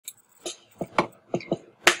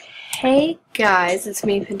Hey guys, it's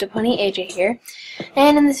me, Pinto Pony AJ here,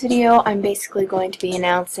 and in this video I'm basically going to be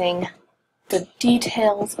announcing the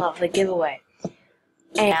details of the giveaway.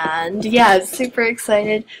 And yeah, super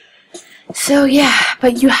excited. So yeah,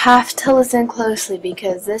 but you have to listen closely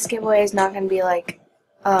because this giveaway is not going to be like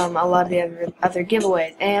a lot of the other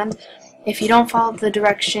giveaways. And if you don't follow the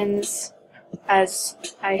directions as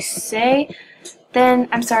I say, then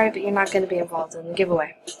I'm sorry, but you're not going to be involved in the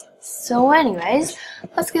giveaway. So anyways,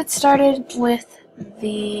 let's get started with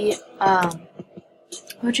the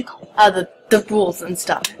the rules and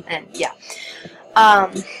stuff. And yeah.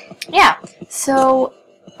 So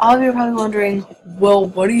all of you are probably wondering, well,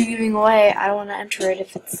 what are you giving away? I don't want to enter it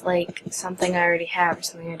if it's like something I already have or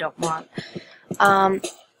something I don't want.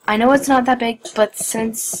 I know it's not that big, but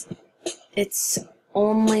since it's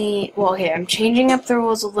only, well, okay, I'm changing up the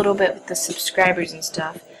rules a little bit with the subscribers and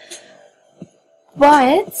stuff.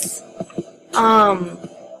 But,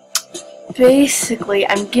 basically,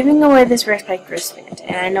 I'm giving away this wristband,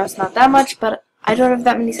 and I know it's not that much, but I don't have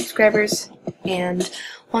that many subscribers, and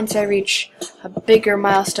once I reach a bigger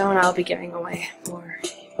milestone, I'll be giving away more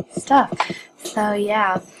stuff. So,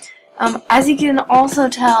 yeah. As you can also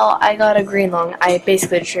tell, I got a green long. I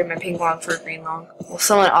basically traded my pink long for a green long. Well,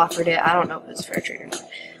 someone offered it. I don't know if it was fair trade or not.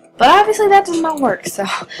 But obviously that does not work, so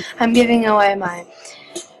I'm giving away my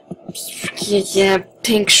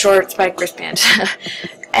pink short spike wristband.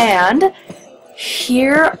 And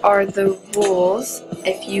here are the rules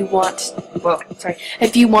if you want,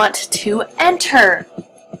 if you want to enter.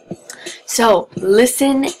 So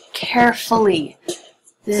listen carefully.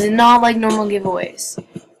 This is not like normal giveaways.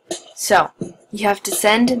 So you have to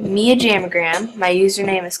send me a jammogram. My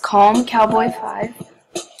username is calmcowboy5.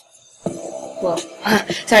 Well,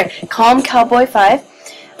 sorry, calmcowboy5.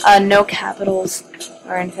 No capitals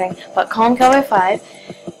or anything, but calmcowboy5.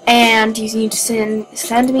 And you need to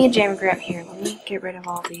send me a jammogram. Here, let me get rid of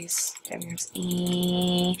all these jamograms.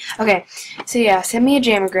 Okay, so yeah, send me a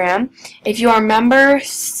jammogram. If you are a member,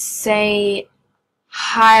 say,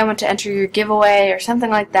 hi, I want to enter your giveaway or something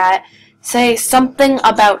like that. Say something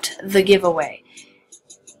about the giveaway,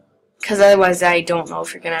 because otherwise I don't know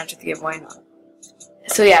if you're going to enter the giveaway or not.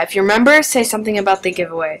 So yeah, if you're a member, say something about the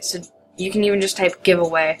giveaway. So you can even just type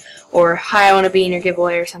giveaway or hi, I want to be in your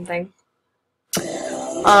giveaway or something.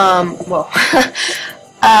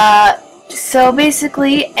 So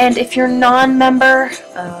basically, and if you're non-member,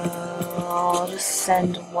 I'll just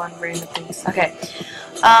send one random thing. Okay.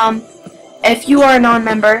 If you are a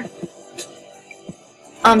non-member,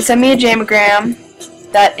 send me a jammogram.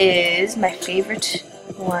 That is my favorite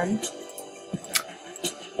one.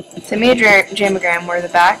 Send me a jammogram where the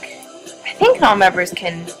back, I think non-members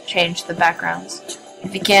can change the backgrounds.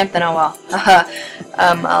 If you can't, then oh well.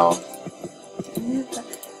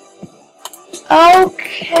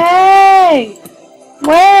 Okay!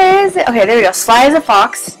 Where is it? Okay, there we go. Sly as a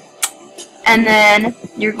fox. And then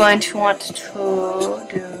you're going to want to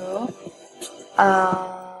do,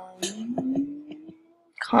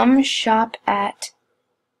 come shop at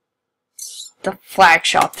the flag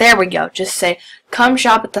shop. There we go. Just say, come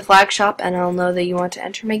shop at the flag shop, and I'll know that you want to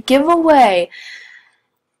enter my giveaway.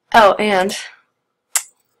 Oh, and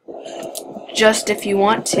just if you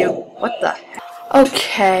want to, what the heck?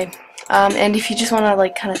 Okay, and if you just want to,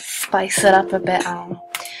 like, kind of spice it up a bit, I don't know,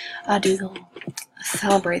 I'll do the little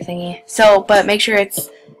celebrate thingy. So, but make sure it's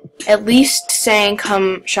at least saying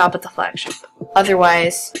come shop at the flag shop.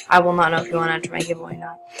 Otherwise, I will not know if you want to enter my giveaway or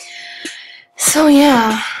not. So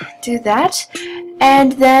yeah, do that.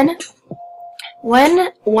 And then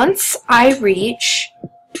once I reach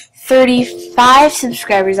 35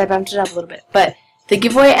 subscribers, I bumped it up a little bit, but the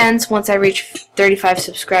giveaway ends once I reach 35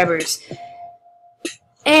 subscribers.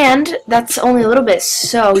 And that's only a little bit,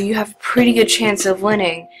 so you have a pretty good chance of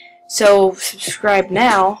winning. So subscribe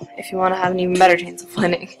now if you want to have an even better chance of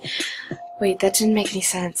winning. Wait, that didn't make any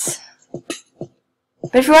sense.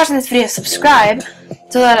 But if you're watching this video, subscribe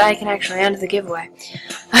so that I can actually end the giveaway.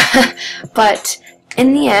 But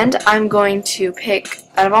in the end, I'm going to pick,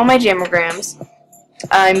 out of all my jamograms,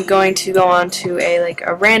 I'm going to go on to a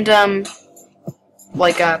random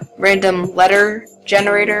letter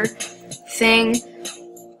generator thing.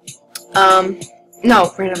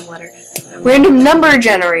 No, random number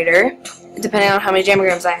generator, depending on how many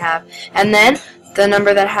jamograms I have. And then the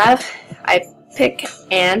number that I have, I pick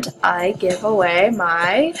and I give away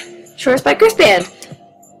my short spike wristband.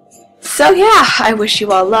 So yeah, I wish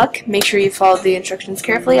you all luck. Make sure you follow the instructions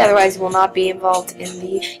carefully, otherwise you will not be involved in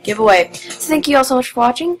the giveaway. So thank you all so much for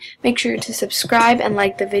watching. Make sure to subscribe and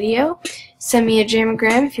like the video. Send me a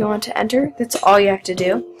jammogram if you want to enter. That's all you have to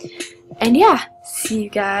do. And yeah, see you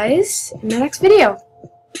guys in the next video.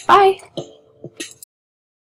 Bye!